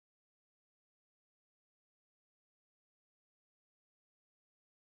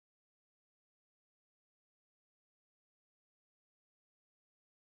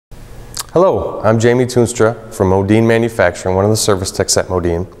Hello, I'm Jamie Toonstra from Modine Manufacturing, one of the service techs at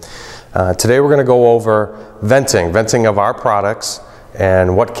Modine. Today we're going to go over venting of our products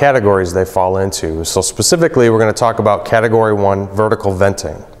and what categories they fall into. So specifically we're going to talk about Category 1 vertical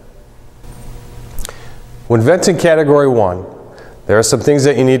venting. When venting Category 1, there are some things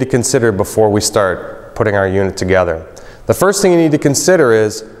that you need to consider before we start putting our unit together. The first thing you need to consider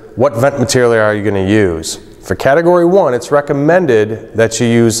is what vent material are you going to use. For Category 1, it's recommended that you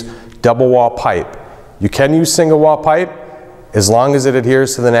use double wall pipe. You can use single wall pipe as long as it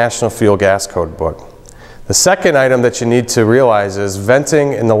adheres to the National Fuel Gas Code book. The second item that you need to realize is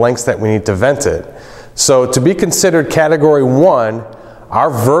venting in the lengths that we need to vent it. So to be considered Category 1,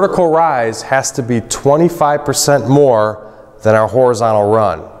 our vertical rise has to be 25% more than our horizontal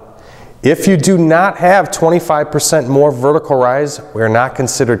run. If you do not have 25% more vertical rise, we are not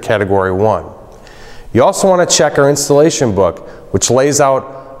considered Category 1. You also want to check our installation book, which lays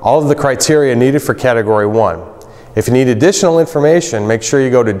out all of the criteria needed for Category 1. If you need additional information, make sure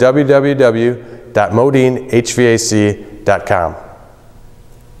you go to www.modinehvac.com.